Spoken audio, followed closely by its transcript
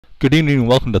Good evening and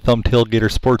welcome to Thumb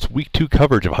Tailgater Sports Week 2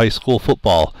 coverage of high school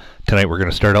football. Tonight we're going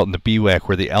to start out in the BWAC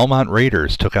where the Almont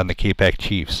Raiders took on the Capac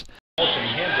Chiefs.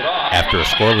 After a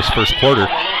scoreless first quarter,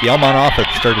 the Almont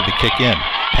offense started to kick in.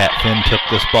 Pat Finn took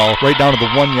this ball right down to the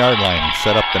 1 yard line and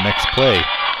set up the next play.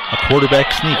 A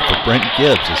quarterback sneak for Brent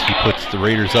Gibbs as he puts the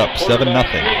Raiders up 7-0.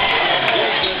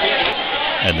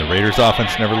 And the Raiders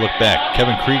offense never looked back.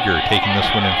 Kevin Krieger taking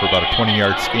this one in for about a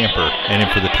 20-yard scamper and in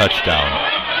for the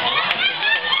touchdown.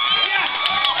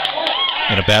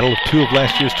 In a battle of two of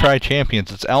last year's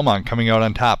tri-champions, it's Almont coming out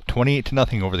on top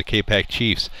 28-0 over the Capac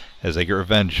Chiefs as they get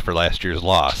revenge for last year's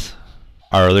loss.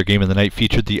 Our other game of the night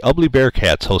featured the Ubly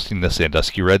Bearcats hosting the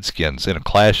Sandusky Redskins in a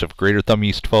clash of Greater Thumb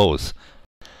East foes.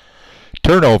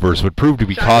 Turnovers would prove to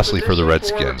be costly for the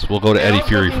Redskins. We'll go to Eddie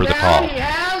Fury for the call. He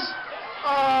has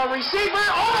a receiver,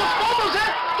 almost fumbles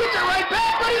it, gets it right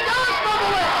back, but he does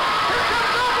fumble it. Here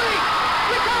comes Ubly.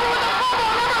 Recover with a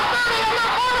fumble, number 30 on the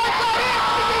far right side.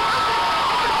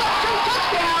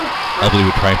 Touchdown. Ubly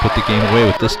would try and put the game away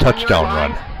with this touchdown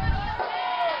run.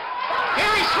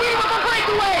 Harry Sweet with the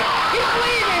breakaway. He's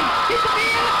leaving. He could be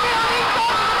in the field. He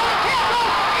goes for the tackle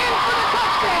in for the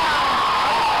touchdown.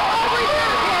 Ubly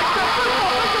Bearcats, the first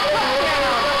offensive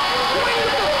touchdown. Swing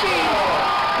with the speed.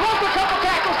 Broke a couple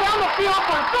tackles down the field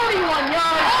for 31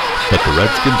 yards. But the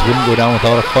Redskins wouldn't go down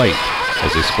without a fight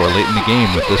as they score late in the game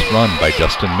with this run by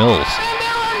Justin Mills.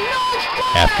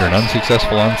 After an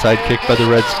unsuccessful onside kick by the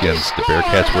Redskins, the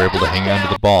Bearcats were able to hang on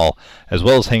to the ball, as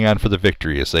well as hang on for the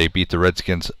victory as they beat the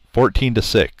Redskins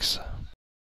 14-6.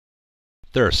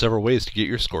 There are several ways to get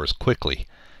your scores quickly.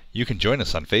 You can join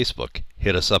us on Facebook,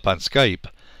 hit us up on Skype,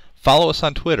 follow us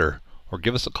on Twitter, or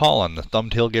give us a call on the Thumb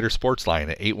Tailgater Sports line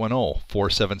at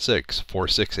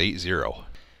 810-476-4680.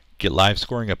 Get live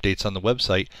scoring updates on the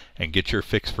website and get your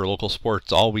fix for local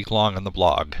sports all week long on the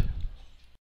blog.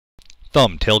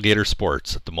 Thumb Tailgater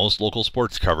Sports, the most local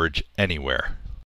sports coverage anywhere.